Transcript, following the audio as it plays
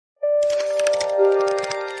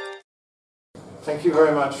Thank you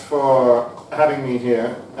very much for having me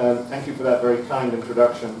here. Thank you for that very kind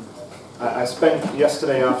introduction. I spent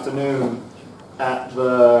yesterday afternoon at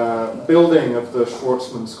the building of the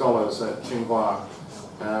Schwarzman Scholars at Tsinghua,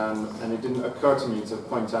 and it didn't occur to me to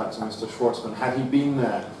point out to Mr. Schwarzman, had he been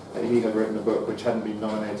there, that he had written a book which hadn't been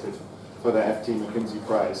nominated for the FT McKinsey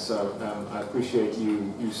Prize. So I appreciate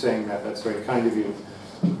you saying that. That's very kind of you.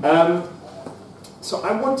 So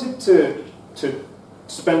I wanted to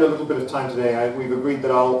spend a little bit of time today. We've agreed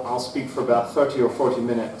that I'll speak for about 30 or 40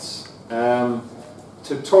 minutes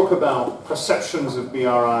to talk about perceptions of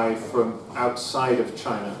BRI from outside of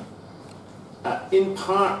China. In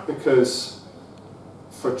part because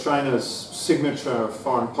for China's signature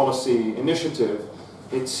foreign policy initiative,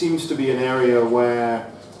 it seems to be an area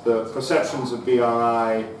where the perceptions of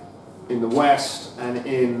BRI in the West and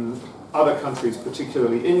in other countries,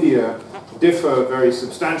 particularly India, differ very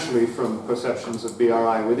substantially from perceptions of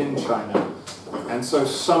BRI within China. And so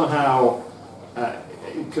somehow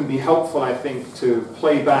it can be helpful, I think, to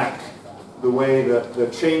play back the way that the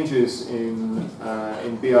changes in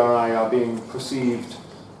BRI are being perceived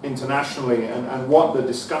internationally and what the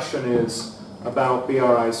discussion is about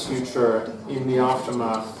BRI's future in the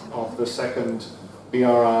aftermath of the second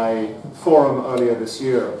BRI forum earlier this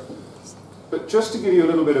year. But just to give you a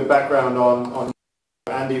little bit of background on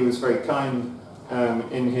Andy was very kind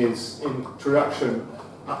in his introduction.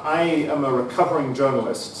 I am a recovering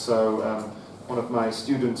journalist, so one of my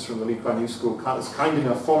students from the Lee Kuan Yew School is kind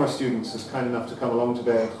enough, former students, is kind enough to come along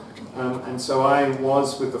today. And so I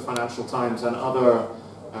was with the Financial Times and other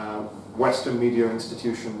Western media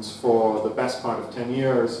institutions for the best part of 10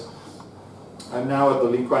 years. I'm now at the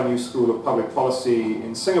Lee Kuan Yew School of Public Policy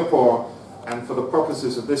in Singapore, and for the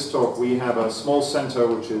purposes of this talk we have a small center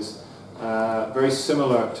which is very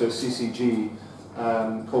similar to CCG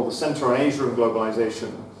called the Center on Asia and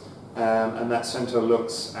Globalization, and that center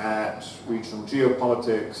looks at regional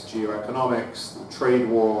geopolitics, geoeconomics, the trade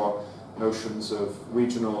war, notions of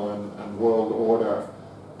regional and world order,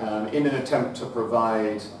 in an attempt to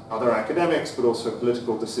provide other academics but also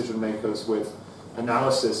political decision makers with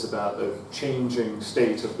analysis about the changing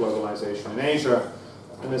state of globalization in Asia.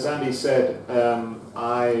 And as Andy said,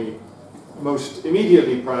 I most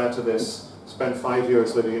immediately prior to this spent 5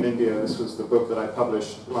 years living in India. This was the book that I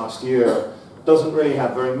published last year. Doesn't really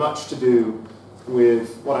have very much to do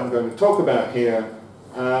with what I'm going to talk about here,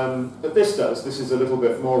 but this does. This is a little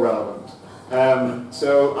bit more relevant.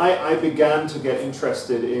 So I began to get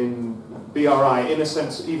interested in BRI, in a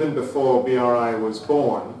sense, even before BRI was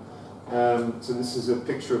born. So this is a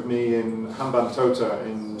picture of me in Hambantota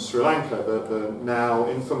in Sri Lanka, the now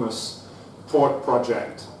infamous port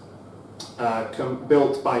project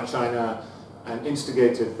built by China and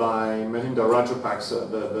instigated by Mahinda Rajapaksa,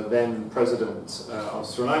 the then president of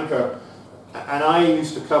Sri Lanka. And I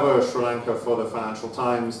used to cover Sri Lanka for the Financial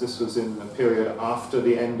Times. This was in the period after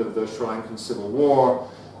the end of the Sri Lankan Civil War,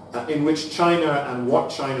 in which China and what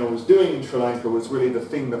China was doing in Sri Lanka was really the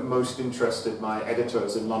thing that most interested my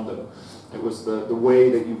editors in London. It was the way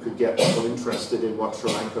that you could get people interested in what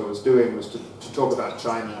Sri Lanka was doing was to talk about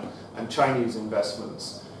China and Chinese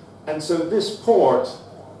investments. And so this port,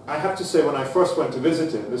 I have to say, when I first went to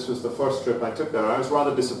visit it, this was the first trip I took there, I was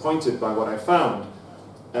rather disappointed by what I found.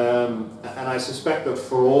 And I suspect that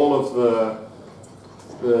for all of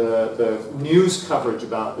the news coverage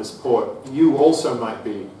about this port, you also might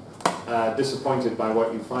be disappointed by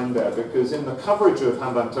what you find there, because in the coverage of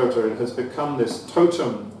Hambantota it has become this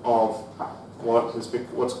totem of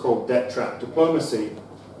what's called debt trap diplomacy,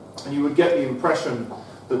 and you would get the impression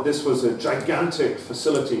that this was a gigantic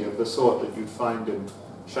facility of the sort that you'd find in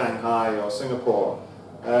Shanghai or Singapore.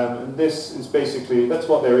 And this is basically, that's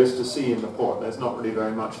what there is to see in the port. There's not really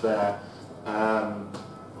very much there.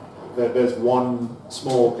 There's one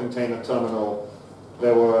small container terminal.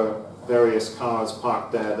 There were various cars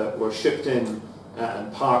parked there that were shipped in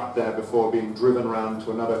and parked there before being driven around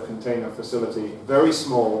to another container facility. Very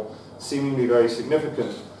small, seemingly very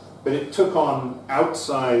significant, but it took on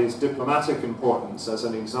outsized diplomatic importance as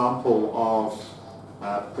an example of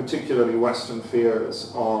particularly Western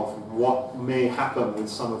fears of what may happen with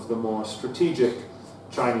some of the more strategic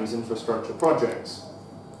Chinese infrastructure projects.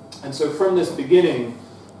 And so from this beginning,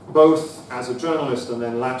 both as a journalist and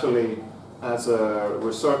then latterly as a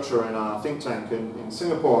researcher in our think tank in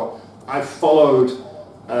Singapore, I've followed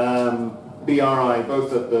BRI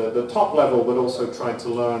both at the top level, but also tried to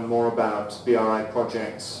learn more about BRI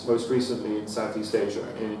projects, most recently in Southeast Asia,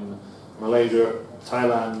 in Malaysia,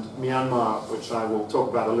 Thailand, Myanmar, which I will talk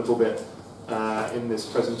about a little bit in this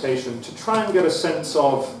presentation, to try and get a sense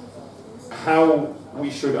of how we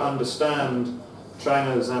should understand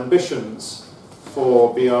China's ambitions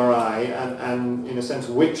for BRI, and in a sense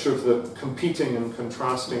which of the competing and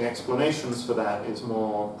contrasting explanations for that is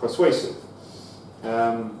more persuasive.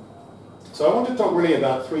 So I want to talk really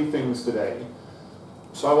about three things today.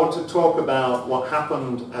 So I want to talk about what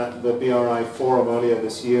happened at the BRI forum earlier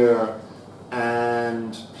this year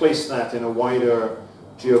and place that in a wider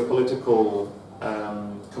geopolitical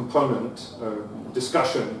component or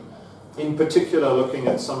discussion, in particular looking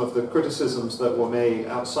at some of the criticisms that were made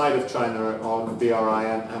outside of China on BRI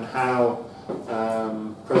and how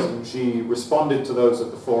President Xi responded to those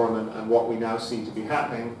at the forum and what we now see to be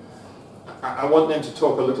happening. I want then to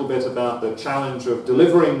talk a little bit about the challenge of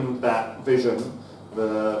delivering that vision, in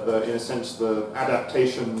a sense, the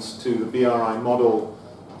adaptations to the BRI model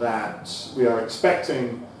that we are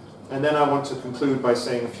expecting. And then I want to conclude by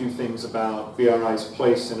saying a few things about BRI's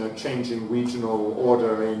place in a changing regional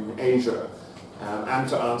order in Asia, and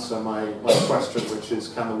to answer my question, which is,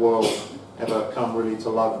 can the world ever come really to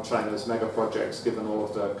love China's mega projects given all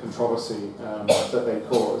of the controversy that they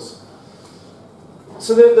cause?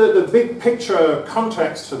 So the big picture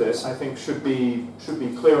context for this, I think, should be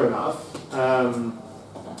clear enough,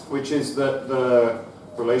 which is that the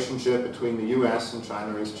relationship between the US and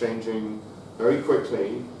China is changing very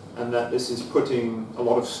quickly, and that this is putting a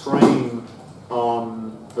lot of strain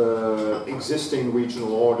on the existing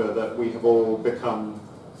regional order that we have all become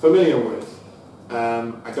familiar with.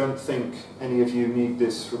 I don't think any of you need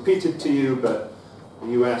this repeated to you, but the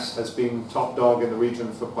US has been top dog in the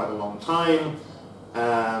region for quite a long time.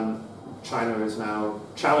 China is now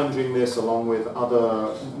challenging this along with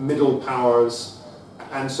other middle powers,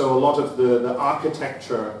 and so a lot of the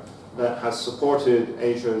architecture that has supported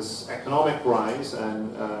Asia's economic rise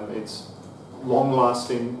and its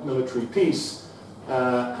long-lasting military peace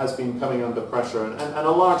has been coming under pressure, and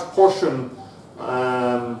a large portion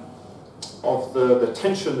of the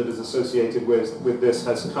tension that is associated with this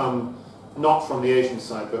has come not from the Asian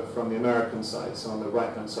side but from the American side. So on the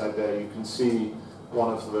right-hand side there you can see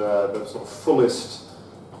one of the sort of fullest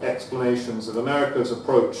explanations of America's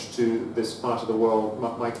approach to this part of the world.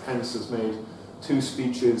 Mike Pence has made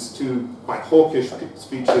two quite hawkish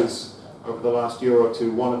speeches over the last year or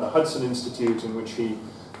two, one at the Hudson Institute in which he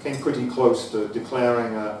came pretty close to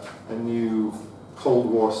declaring a new Cold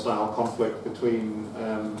War style conflict between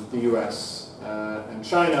the US and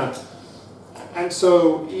China. And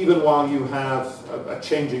so even while you have a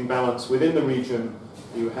changing balance within the region,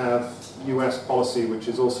 you have US policy which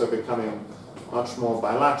is also becoming much more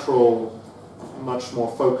bilateral, much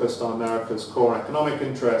more focused on America's core economic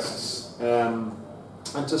interests,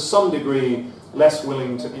 and to some degree less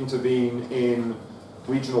willing to intervene in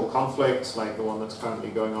regional conflicts like the one that's currently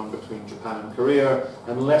going on between Japan and Korea,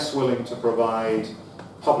 and less willing to provide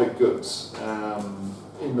public goods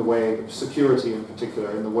in the way of security in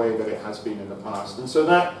particular, in the way that it has been in the past. And so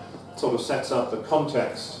that sort of sets up the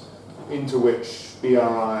context into which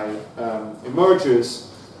BRI emerges.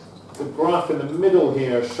 The graph in the middle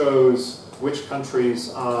here shows which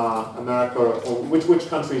countries are America, or which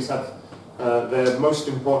countries have their most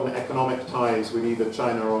important economic ties with either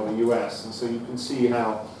China or the US. And so you can see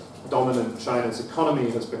how dominant China's economy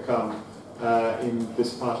has become in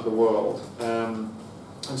this part of the world.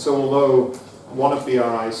 And so although one of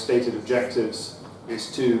BRI's stated objectives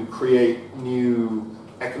is to create new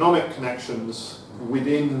economic connections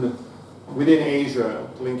within Asia,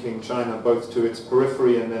 linking China both to its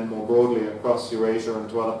periphery and then more broadly across Eurasia and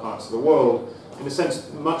to other parts of the world, in a sense,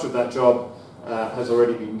 much of that job has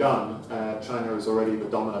already been done. China is already the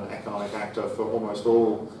dominant economic actor for almost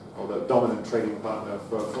all, or the dominant trading partner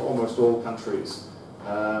for almost all countries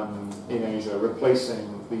in Asia,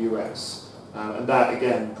 replacing the US. And that,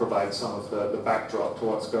 again, provides some of the backdrop to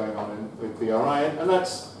what's going on with BRI. And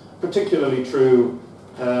that's particularly true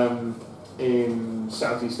in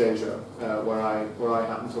Southeast Asia, where I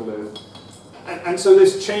happen to live. And so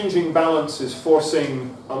this changing balance is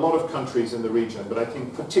forcing a lot of countries in the region, but I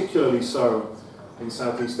think particularly so in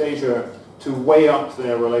Southeast Asia, to weigh up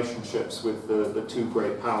their relationships with the two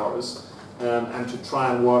great powers, and to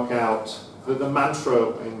try and work out the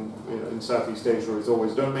mantra in Southeast Asia is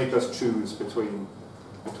always, don't make us choose between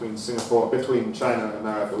China and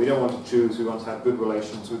America. We don't want to choose, we want to have good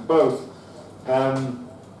relations with both.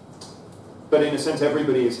 But in a sense,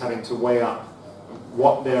 everybody is having to weigh up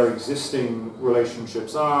what their existing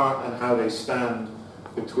relationships are and how they stand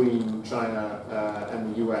between China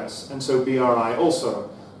and the US. And so BRI also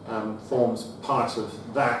forms part of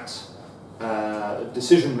that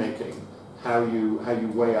decision-making, how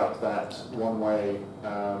you weigh up that one way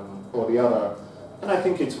or the other. And I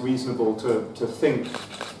think it's reasonable to think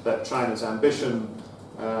that China's ambition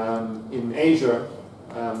in Asia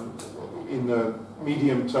in the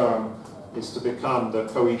medium term is to become the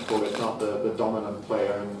co-equal, if not the dominant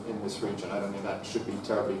player in this region. I don't think that should be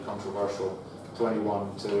terribly controversial to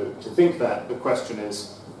anyone to think that. The question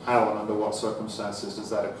is how and under what circumstances does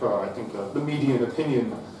that occur. I think the median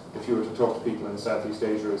opinion, if you were to talk to people in Southeast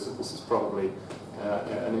Asia, is that this is probably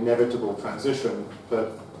an inevitable transition,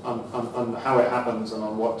 but on how it happens and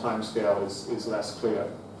on what timescale is less clear.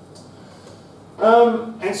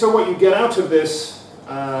 And so what you get out of this,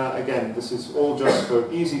 again, this is all just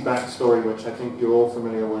for easy backstory, which I think you're all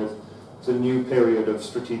familiar with. It's a new period of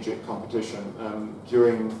strategic competition.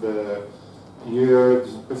 During the year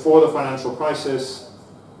before the financial crisis,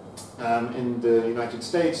 in the United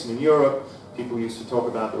States and in Europe, people used to talk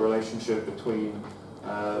about the relationship between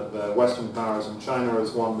the Western powers and China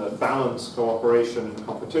as one that balanced cooperation and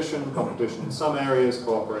competition in some areas,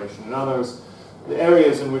 cooperation in others. The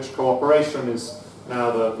areas in which cooperation is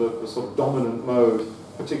now the sort of dominant mode,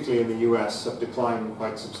 particularly in the US, have declined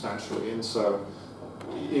quite substantially. And so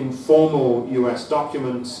in formal US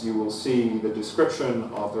documents, you will see the description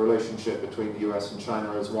of the relationship between the US and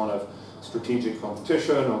China as one of strategic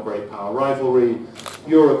competition or great power rivalry.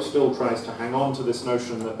 Europe still tries to hang on to this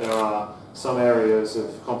notion that there are some areas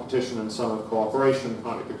of competition and some of cooperation,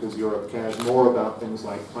 partly because Europe cares more about things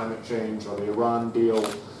like climate change or the Iran deal.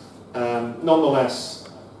 Nonetheless,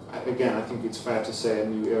 again, I think it's fair to say a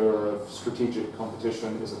new era of strategic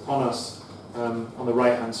competition is upon us. On the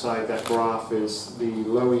right-hand side, that graph is the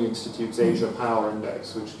Lowy Institute's Asia Power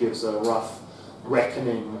Index, which gives a rough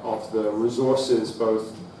reckoning of the resources,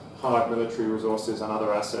 both hard military resources and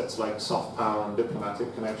other assets like soft power and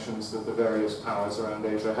diplomatic connections that the various powers around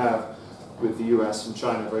Asia have, with the US and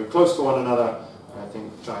China very close to one another. And I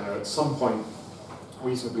think China at some point,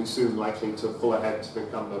 reasonably soon, likely to pull ahead to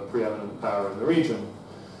become the preeminent power in the region.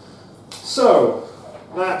 So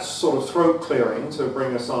that's sort of throat clearing to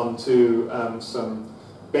bring us on to some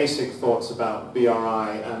basic thoughts about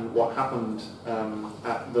BRI and what happened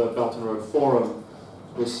at the Belt and Road Forum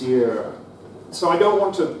this year. So I don't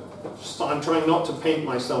want to, I'm trying not to paint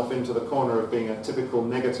myself into the corner of being a typical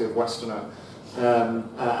negative Westerner.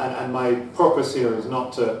 And my purpose here is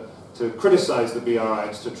not to criticize the BRI,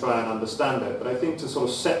 it's to try and understand it. But I think to sort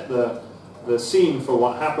of set the scene for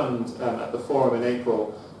what happened at the forum in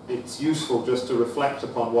April, it's useful just to reflect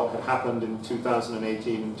upon what had happened in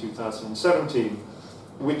 2018 and 2017,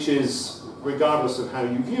 which is, regardless of how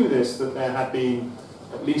you view this, that there had been,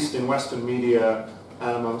 at least in Western media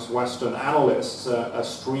and amongst Western analysts, a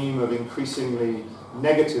stream of increasingly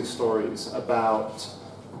negative stories about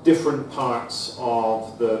different parts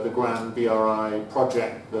of the grand BRI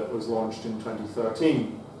project that was launched in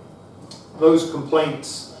 2013. Those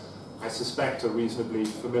complaints, I suspect, are reasonably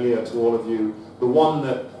familiar to all of you. The one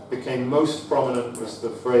that became most prominent was the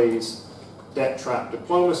phrase debt trap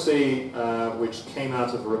diplomacy, which came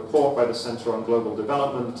out of a report by the Center on Global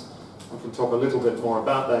Development. We can talk a little bit more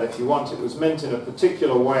about that if you want. It was meant in a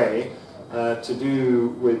particular way to do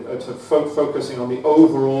with focusing on the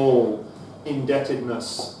overall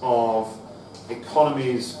indebtedness of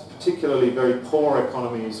economies, particularly very poor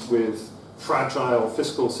economies with fragile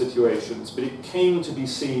fiscal situations, but it came to be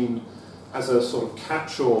seen as a sort of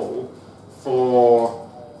catch-all for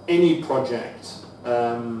any project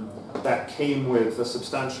that came with a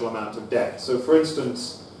substantial amount of debt. So for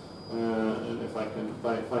instance, and if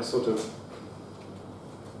I sort of,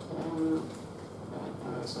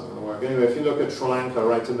 that's not going to work. Anyway, if you look at Sri Lanka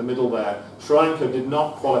right in the middle there, Sri Lanka did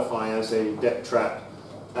not qualify as a debt trap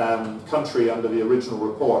country under the original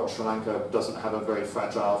report. Sri Lanka doesn't have a very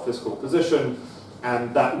fragile fiscal position,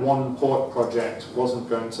 and that one port project wasn't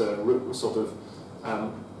going to sort of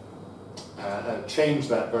change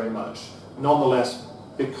that very much. Nonetheless,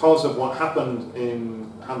 because of what happened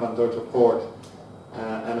in Hambantota Port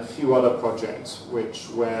and a few other projects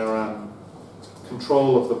where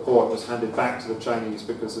control of the port was handed back to the Chinese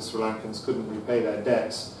because the Sri Lankans couldn't repay their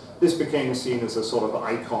debts, this became seen as a sort of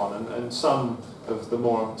icon, and some of the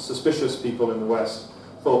more suspicious people in the West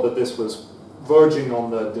thought that this was verging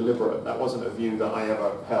on the deliberate. That wasn't a view that I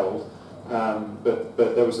ever held, but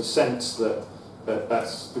there was a sense that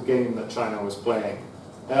that's the game that China was playing.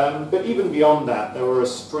 But even beyond that, there were a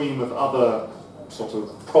stream of other sort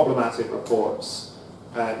of problematic reports.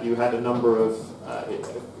 You had a number of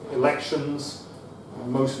elections,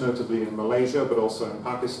 most notably in Malaysia, but also in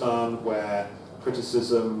Pakistan, where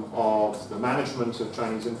criticism of the management of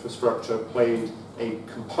Chinese infrastructure played a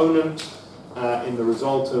component in the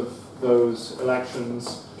result of those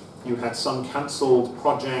elections. You had some cancelled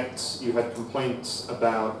projects, you had complaints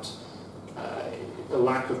about the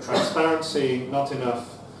lack of transparency, not enough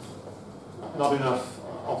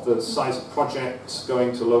of the size of projects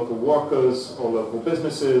going to local workers or local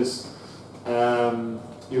businesses.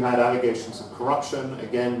 You had allegations of corruption,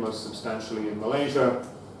 again, most substantially in Malaysia.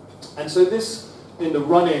 And so this, in the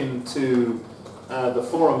run-in to the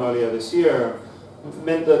forum earlier this year,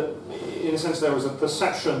 meant that, in a sense, there was a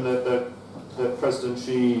perception that President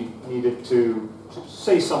Xi needed to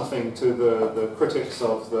say something to the critics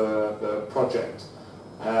of the project.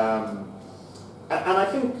 And I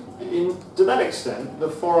think, to that extent, the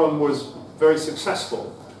forum was very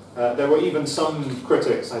successful. There were even some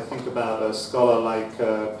critics, I think about a scholar like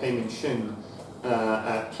Pei Min-shin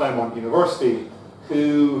at Claremont University,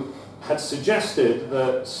 who had suggested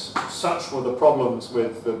that such were the problems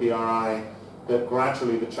with the BRI that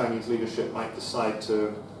gradually the Chinese leadership might decide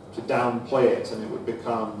to downplay it and it would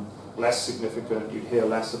become less significant, you'd hear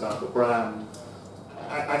less about the brand.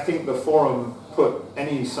 I think the forum put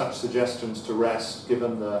any such suggestions to rest,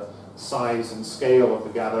 given the size and scale of the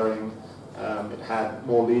gathering. It had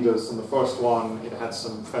more leaders than the first one, it had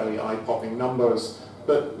some fairly eye-popping numbers,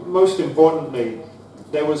 but most importantly,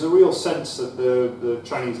 there was a real sense that the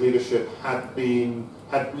Chinese leadership had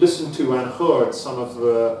listened to and heard some of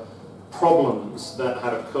the problems that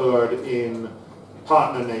had occurred in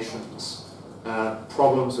partner nations.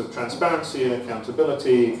 Problems of transparency and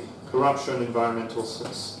accountability, corruption, environmental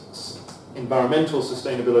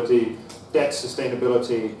sustainability, debt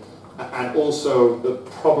sustainability, and also the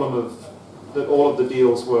problem that all of the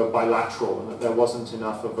deals were bilateral and that there wasn't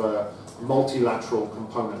enough of a multilateral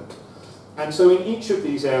component. And so in each of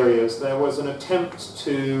these areas there was an attempt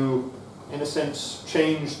to, in a sense,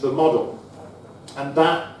 change the model. And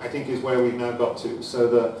that, I think, is where we've now got to. So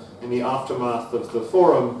that in the aftermath of the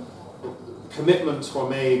forum, commitments were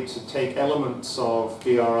made to take elements of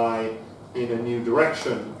BRI in a new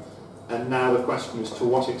direction. And now the question is, to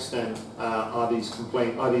what extent are these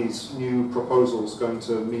new proposals going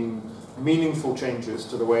to mean meaningful changes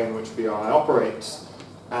to the way in which BRI operates?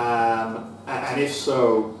 And if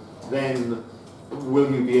so, then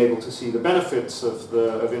will you be able to see the benefits of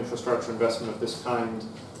infrastructure investment of this kind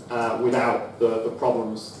without the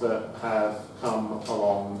problems that have come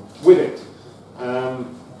along with it?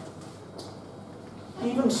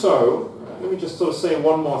 Even so, let me just sort of say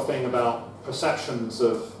one more thing about perceptions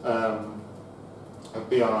of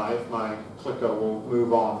BRI, if my clicker will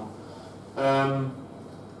move on.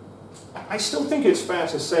 I still think it's fair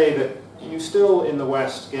to say that you still in the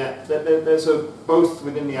West get that there's both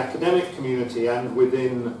within the academic community and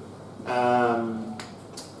within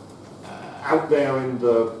out there in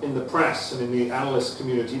the press and in the analyst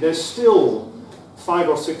community, there's still 5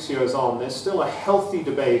 or 6 years on, there's still a healthy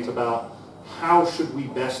debate about how should we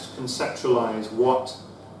best conceptualize what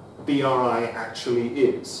BRI actually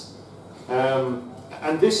is.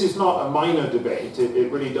 And this is not a minor debate,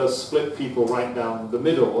 it really does split people right down the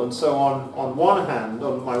middle. And so on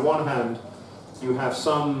my one hand, you have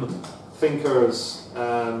some thinkers,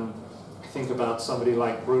 I think about somebody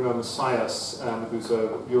like Bruno Messias, who's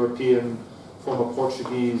a European, former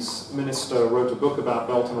Portuguese minister, wrote a book about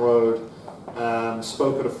Belt and Road,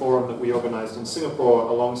 spoke at a forum that we organized in Singapore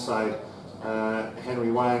alongside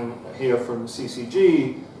Henry Wang here from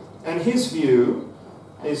CCG, and his view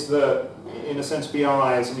is that, in a sense,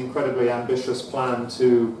 BRI is an incredibly ambitious plan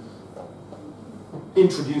to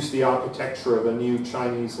introduce the architecture of a new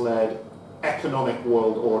Chinese-led economic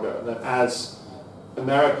world order, that as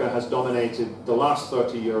America has dominated the last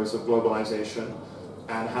 30 years of globalization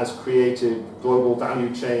and has created global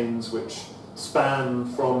value chains which span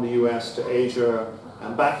from the US to Asia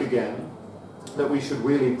and back again, that we should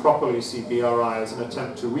really properly see BRI as an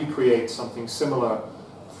attempt to recreate something similar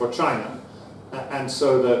for China. And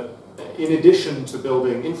so that in addition to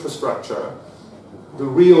building infrastructure, the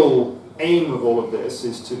real aim of all of this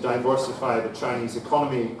is to diversify the Chinese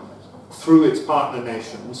economy through its partner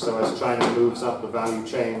nations. So as China moves up the value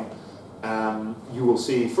chain, you will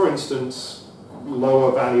see, for instance,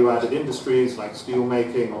 lower value-added industries like steel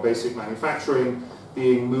making or basic manufacturing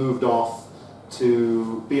being moved off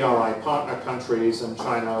to BRI partner countries, and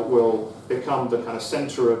China will become the kind of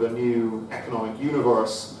center of a new economic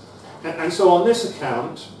universe. And so on this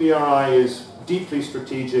account, BRI is deeply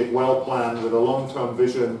strategic, well-planned, with a long-term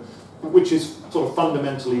vision, which is sort of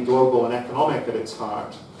fundamentally global and economic at its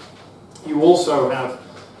heart. You also have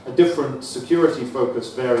a different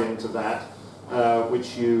security-focused variant of that,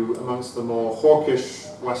 which you, amongst the more hawkish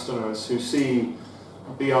Westerners who see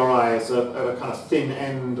BRI as at a kind of thin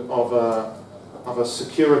end of a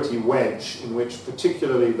security wedge, in which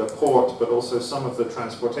particularly the port, but also some of the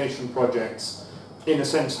transportation projects, in a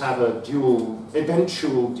sense, have a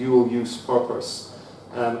eventual dual-use purpose.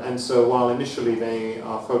 And so while initially they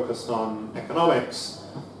are focused on economics,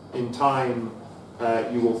 in time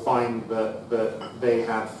you will find that they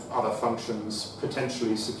have other functions,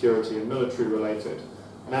 potentially security and military related.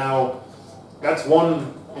 Now, that's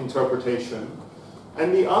one interpretation.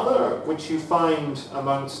 And the other, which you find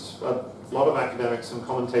amongst a lot of academics and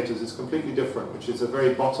commentators, is completely different, which is a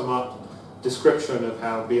very bottom-up description of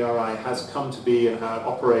how BRI has come to be and how it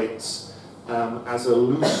operates as a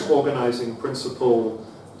loose organizing principle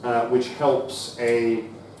which helps a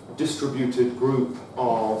distributed group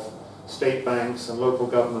of state banks and local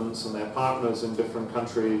governments and their partners in different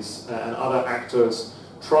countries and other actors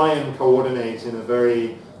try and coordinate in a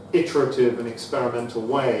very iterative and experimental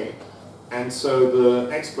way. And so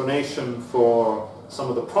the explanation for some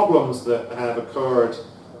of the problems that have occurred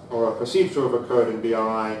or are perceived to have occurred in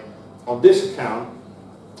BRI on this account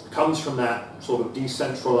comes from that sort of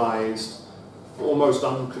decentralized, almost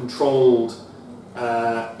uncontrolled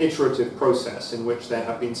iterative process in which there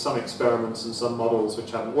have been some experiments and some models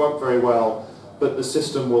which haven't worked very well, but the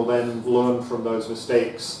system will then learn from those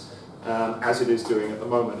mistakes as it is doing at the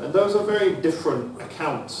moment. And those are very different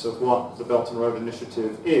accounts of what the Belt and Road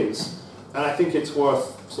Initiative is. And I think it's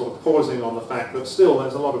worth sort of pausing on the fact that still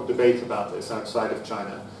there's a lot of debate about this outside of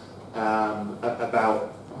China,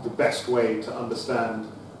 about the best way to understand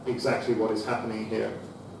exactly what is happening here.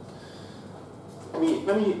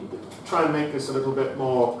 Let me try and make this a little bit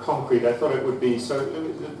more concrete. I thought it would be, so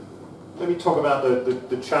let me talk about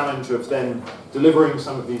the challenge of then delivering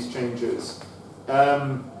some of these changes.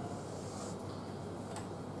 I'm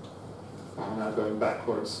now going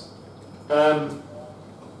backwards.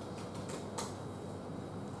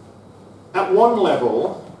 At one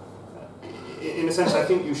level, in a sense, I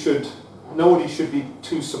think nobody should be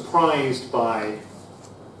too surprised by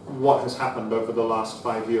what has happened over the last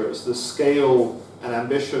 5 years. The scale and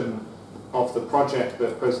ambition of the project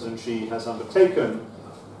that President Xi has undertaken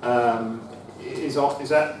is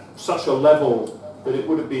at such a level that it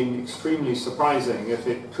would have been extremely surprising if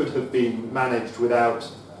it could have been managed without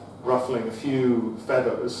ruffling a few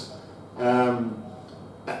feathers.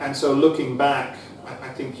 And so looking back, I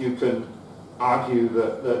think you can argue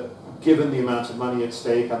that given the amount of money at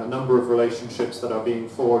stake and the number of relationships that are being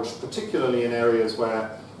forged, particularly in areas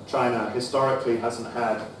where China historically hasn't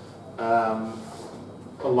had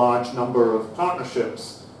a large number of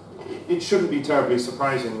partnerships, it shouldn't be terribly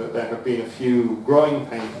surprising that there have been a few growing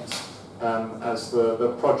pains as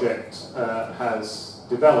the project has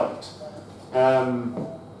developed.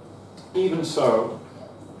 Even so,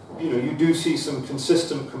 you do see some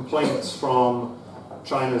consistent complaints from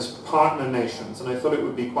China's partner nations, and I thought it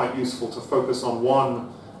would be quite useful to focus on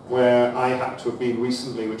one where I happened to have been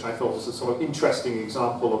recently, which I thought was a sort of interesting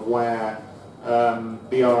example of where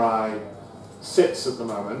BRI sits at the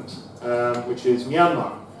moment, which is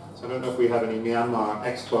Myanmar. So I don't know if we have any Myanmar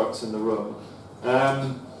experts in the room.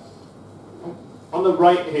 On the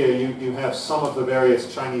right here, you have some of the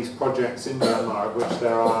various Chinese projects in Myanmar, of which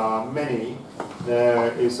there are many.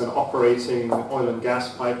 There is an operating oil and gas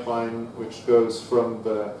pipeline which goes from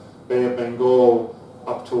the Bay of Bengal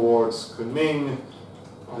up towards Kunming.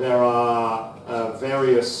 There are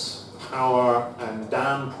various power and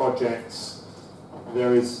dam projects.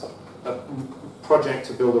 There is a project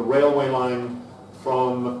to build a railway line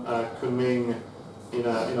from Kunming in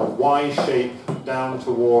a Y shape down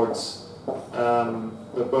towards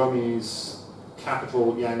the Burmese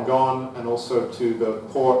capital Yangon, and also to the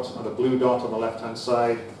port on the blue dot on the left-hand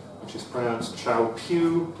side, which is pronounced Chao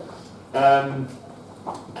Piu. And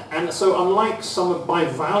so unlike by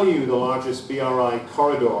value the largest BRI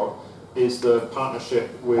corridor is the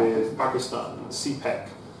partnership with Pakistan, CPEC.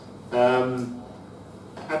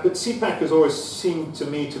 But CPEC has always seemed to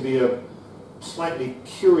me to be a slightly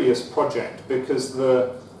curious project, because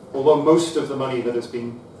although most of the money that has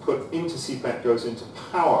been put into CPEC goes into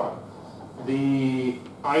power, the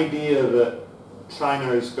idea that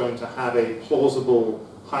China is going to have a plausible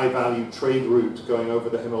high-value trade route going over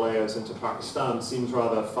the Himalayas into Pakistan seems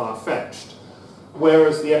rather far-fetched.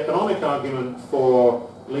 Whereas the economic argument for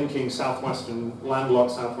linking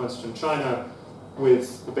landlocked southwestern China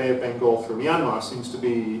with the Bay of Bengal through Myanmar seems to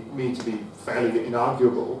be fairly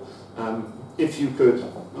inarguable. If you could,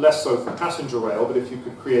 less so for passenger rail, but if you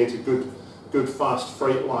could create a good fast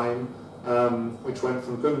freight line which went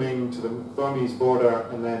from Kunming to the Burmese border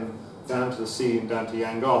and then down to the sea and down to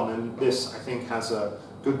Yangon, and this I think has a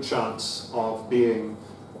good chance of being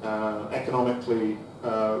economically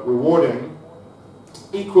rewarding.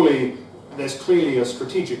 Equally, there's clearly a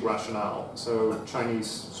strategic rationale. So Chinese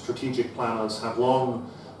strategic planners have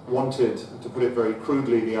long wanted, to put it very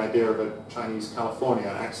crudely, the idea of a Chinese California,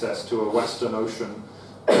 access to a Western Ocean.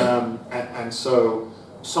 And so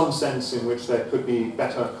some sense in which there could be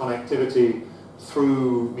better connectivity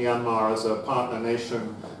through Myanmar as a partner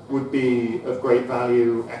nation would be of great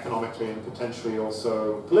value economically and potentially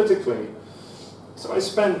also politically. So I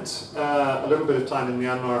spent a little bit of time in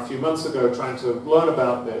Myanmar a few months ago trying to learn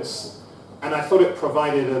about this, and I thought it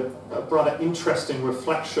provided a rather interesting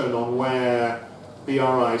reflection on where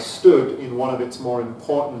BRI stood in one of its more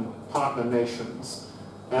important partner nations.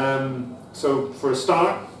 So for a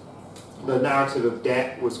start, the narrative of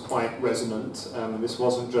debt was quite resonant. This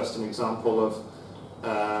wasn't just an example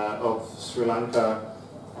of Sri Lanka.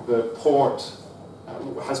 The port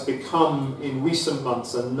has become in recent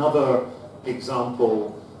months another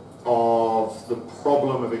example of the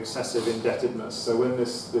problem of excessive indebtedness. So when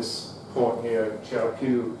this port here, Chiao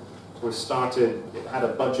Q, was started, it had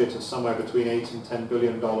a budget of somewhere between $8 and $10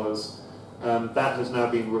 billion. That has now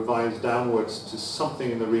been revised downwards to something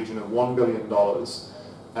in the region of $1 billion.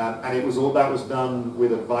 And it was that was done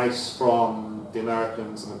with advice from the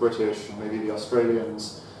Americans and the British and maybe the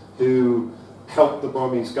Australians, who helped the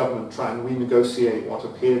Burmese government try and renegotiate what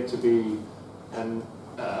appeared to be an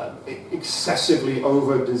excessively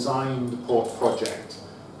over-designed port project.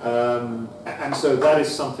 And so that is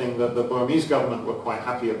something that the Burmese government were quite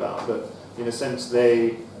happy about, that in a sense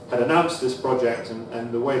they had announced this project,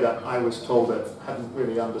 and the way that I was told it hadn't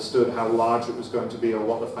really understood how large it was going to be or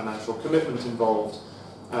what the financial commitment involved,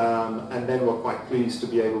 and then were quite pleased to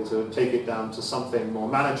be able to take it down to something more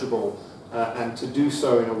manageable, and to do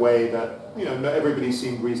so in a way that everybody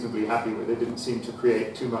seemed reasonably happy with. It didn't seem to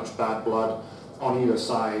create too much bad blood on either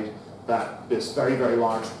side, that this very, very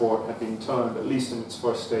large port had been turned, at least in its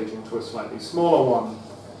first stage, into a slightly smaller one.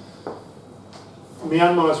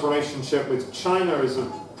 Myanmar's relationship with China is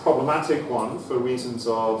a problematic one for reasons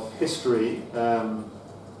of history.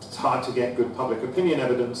 It's hard to get good public opinion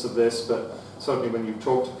evidence of this, but certainly when you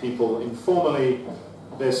talk to people informally,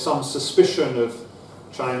 there's some suspicion of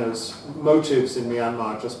China's motives in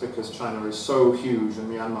Myanmar just because China is so huge and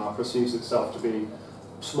Myanmar perceives itself to be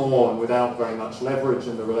small and without very much leverage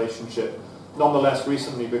in the relationship. Nonetheless,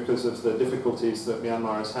 recently, because of the difficulties that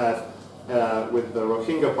Myanmar has had with the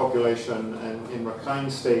Rohingya population and in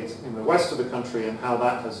Rakhine State in the west of the country, and how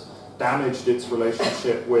that has damaged its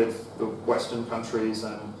relationship with the Western countries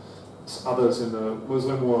and others in the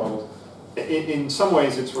Muslim world, in some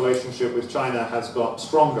ways its relationship with China has got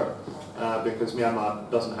stronger because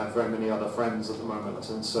Myanmar doesn't have very many other friends at the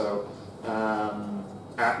moment. And so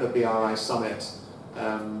at the BRI summit,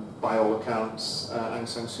 by all accounts, Aung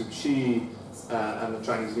San Suu Kyi and the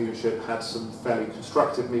Chinese leadership had some fairly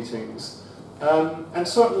constructive meetings. And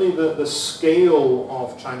certainly the scale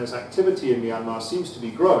of China's activity in Myanmar seems to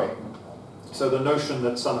be growing. So the notion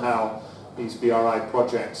that somehow these BRI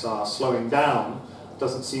projects are slowing down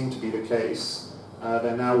doesn't seem to be the case.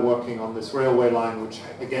 They're now working on this railway line, which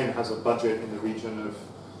again has a budget in the region of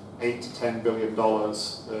 $8 to $10 billion.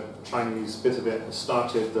 The Chinese bit of it has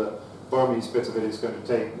started. The Burmese bit of it is going to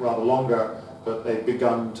take rather longer, but they've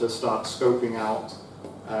begun to start scoping out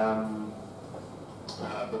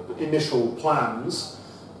the initial plans.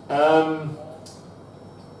 But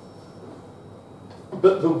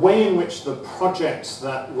the way in which the projects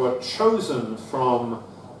that were chosen for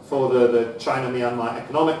the China-Myanmar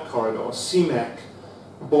Economic Corridor, CMEC,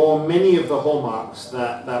 bore many of the hallmarks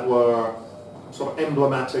that were sort of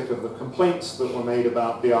emblematic of the complaints that were made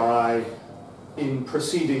about BRI in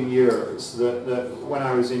preceding years. That when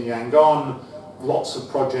I was in Yangon, lots of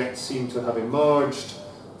projects seem to have emerged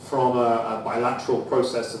from a bilateral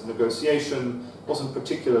process of negotiation. It wasn't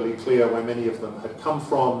particularly clear where many of them had come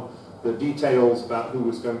from. The details about who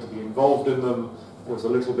was going to be involved in them was a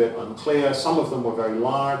little bit unclear. Some of them were very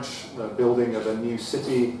large, the building of a new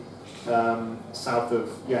city south of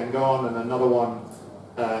Yangon, and another one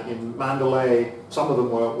in Mandalay. Some of them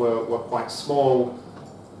were quite small.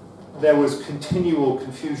 There was continual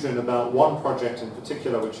confusion about one project in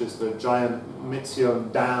particular, which is the giant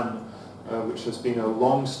Mitsion Dam, which has been a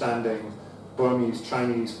long-standing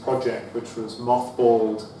Burmese-Chinese project, which was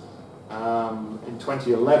mothballed in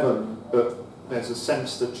 2011, but there's a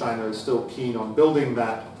sense that China is still keen on building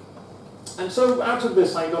that. And so out of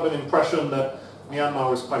this, I got an impression that Myanmar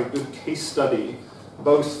was quite a good case study,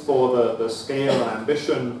 both for the scale and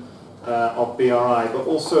ambition of BRI, but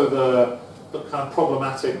also the kind of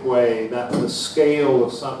problematic way that the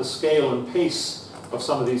scale and pace of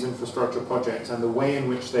some of these infrastructure projects and the way in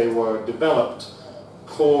which they were developed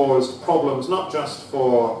caused problems not just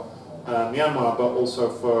for Myanmar, but also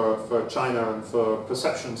for China and for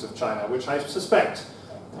perceptions of China, which I suspect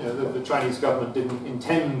the Chinese government didn't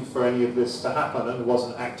intend for any of this to happen and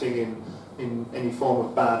wasn't acting in any form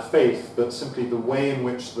of bad faith, but simply the way in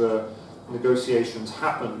which the negotiations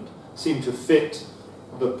happened seemed to fit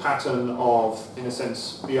the pattern of, in a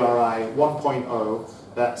sense, BRI 1.0,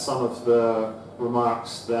 that some of the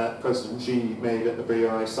remarks that President Xi made at the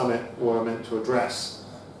BRI summit were meant to address.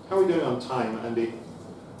 How are we doing on time, Andy?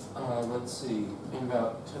 Let's see, in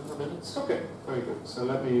about 10 more minutes. Okay, very good. So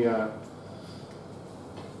let me,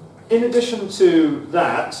 in addition to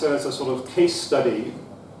that, so as a sort of case study,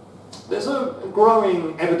 there's a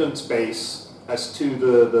growing evidence base as to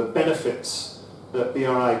the benefits that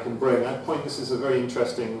BRI can bring. This is a very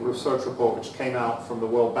interesting research report which came out from the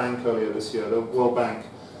World Bank earlier this year. The World Bank,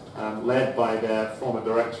 led by their former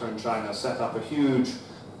director in China, set up a huge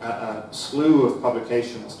slew of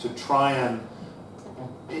publications to try and,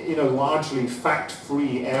 largely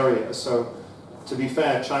fact-free areas. So, to be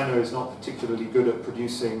fair, China is not particularly good at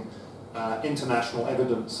producing international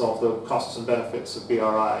evidence of the costs and benefits of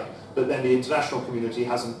BRI, but then the international community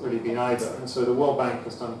hasn't really been either. And so the World Bank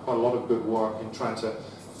has done quite a lot of good work in trying to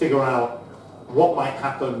figure out what might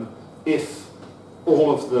happen if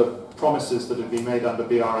all of the promises that had been made under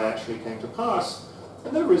BRI actually came to pass.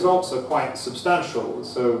 And the results are quite substantial.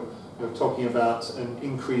 So talking about an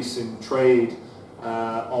increase in trade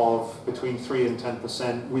of between 3 and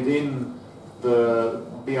 10% within the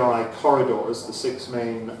BRI corridors, the 6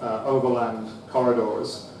 main overland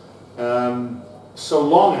corridors, so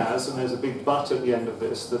long as, and there's a big but at the end of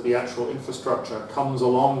this, that the actual infrastructure comes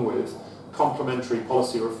along with complementary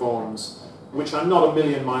policy reforms, which are not a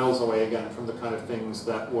million miles away again from the kind of things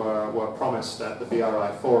that were promised at the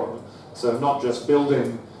BRI forum. So not just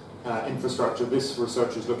building infrastructure, this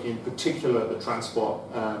research is looking in particular at the transport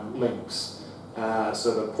links,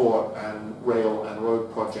 so the port and rail and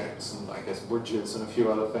road projects and I guess bridges and a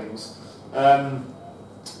few other things.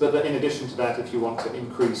 But in addition to that, if you want to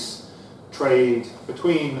increase trade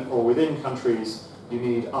between or within countries, you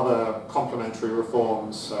need other complementary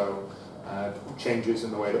reforms, so changes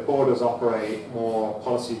in the way that borders operate, more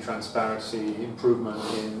policy transparency, improvement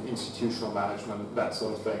in institutional management, that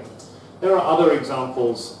sort of thing. There are other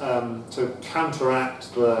examples to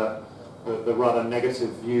counteract the rather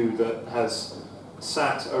negative view that has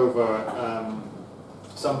sat over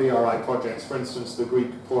some BRI projects. For instance, the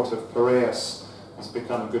Greek port of Piraeus has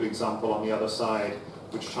become a good example on the other side,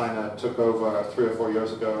 which China took over 3 or 4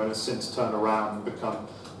 years ago and has since turned around and become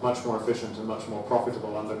much more efficient and much more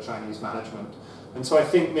profitable under Chinese management. And so I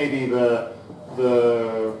think maybe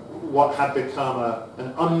what had become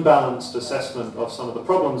an unbalanced assessment of some of the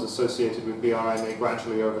problems associated with BRI may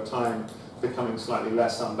gradually over time becoming slightly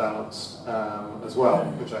less unbalanced as well,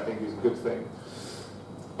 which I think is a good thing.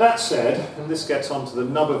 That said, and this gets onto the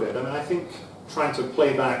nub of it, I think trying to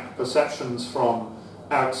play back perceptions from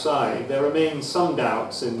outside, there remain some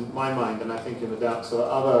doubts in my mind, and I think in the doubts of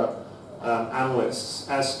other analysts,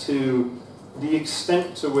 as to the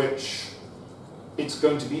extent to which it's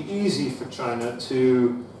going to be easy for China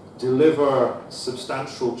to deliver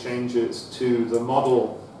substantial changes to the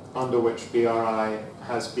model under which BRI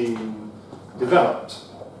has been developed.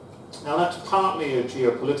 Now that's partly a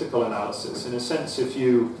geopolitical analysis. In a sense, if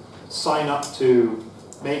you sign up to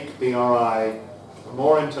make BRI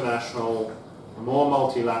more international, more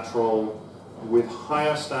multilateral, with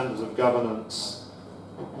higher standards of governance,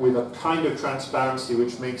 with a kind of transparency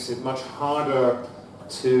which makes it much harder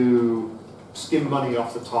to skim money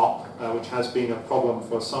off the top, which has been a problem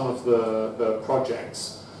for some of the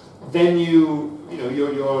projects, then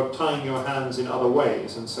you're tying your hands in other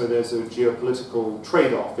ways, and so there's a geopolitical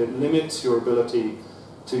trade-off. It limits your ability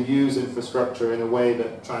to use infrastructure in a way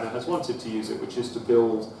that China has wanted to use it, which is to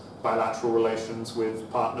build bilateral relations with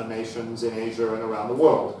partner nations in Asia and around the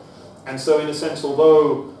world. And so in a sense,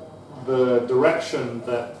 although the direction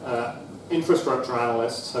that infrastructure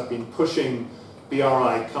analysts have been pushing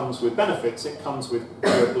BRI comes with benefits, it comes with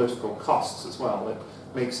geopolitical costs as well. It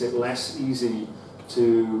makes it less easy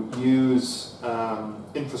to use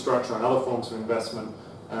infrastructure and other forms of investment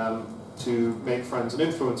to make friends and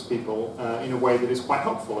influence people in a way that is quite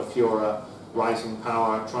helpful if you're a rising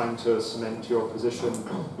power trying to cement your position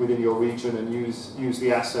within your region and use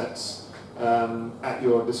the assets at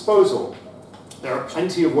your disposal. There are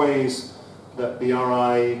plenty of ways that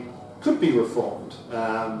BRI could be reformed.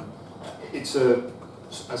 It's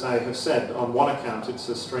as I have said, on one account, it's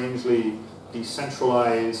a strangely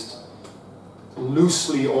decentralized,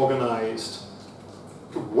 loosely organized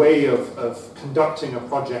way of conducting a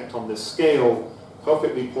project on this scale.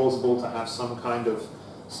 Perfectly plausible to have some kind of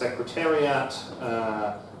secretariat,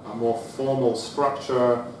 a more formal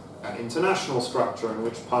structure, an international structure in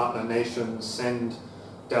which partner nations send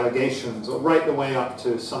delegations, or right the way up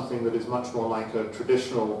to something that is much more like a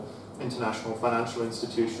traditional international financial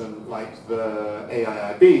institution like the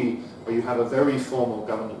AIIB, where you have a very formal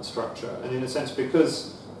governance structure. And in a sense,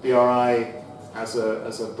 because BRI as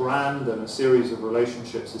a brand and a series of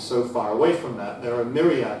relationships is so far away from that, there are a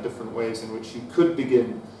myriad different ways in which you could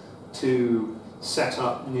begin to set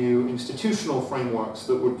up new institutional frameworks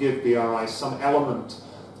that would give BRI some element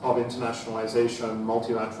of internationalization,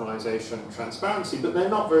 multilateralization, transparency, but they're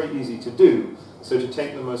not very easy to do. So to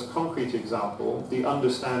take the most concrete example, the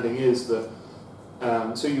understanding is that,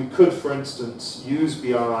 so you could, for instance, use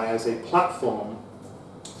BRI as a platform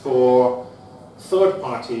for third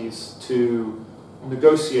parties to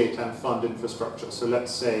negotiate and fund infrastructure. So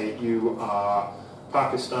let's say you are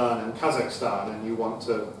Pakistan and Kazakhstan and you want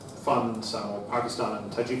to fund some, or Pakistan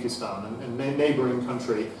and Tajikistan and a neighboring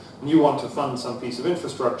country, and you want to fund some piece of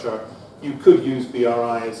infrastructure, you could use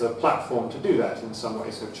BRI as a platform to do that in some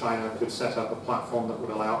way. So China could set up a platform that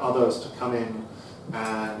would allow others to come in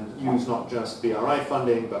and use not just BRI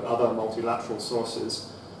funding, but other multilateral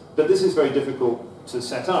sources. But this is very difficult to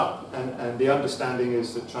set up, and the understanding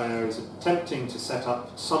is that China is attempting to set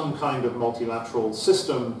up some kind of multilateral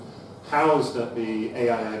system housed at the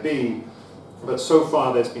AIIB, but so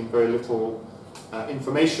far there's been very little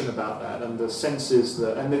information about that, and the sense is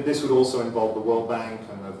that, and this would also involve the World Bank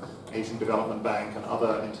and the Asian Development Bank and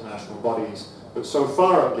other international bodies, but so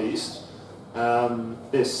far at least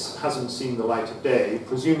this hasn't seen the light of day,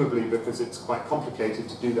 presumably because it's quite complicated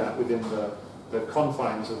to do that within the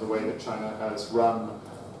confines of the way that China has run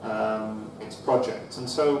its projects. And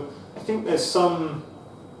so I think there's some,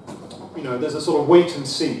 there's a sort of wait and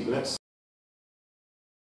see. Let's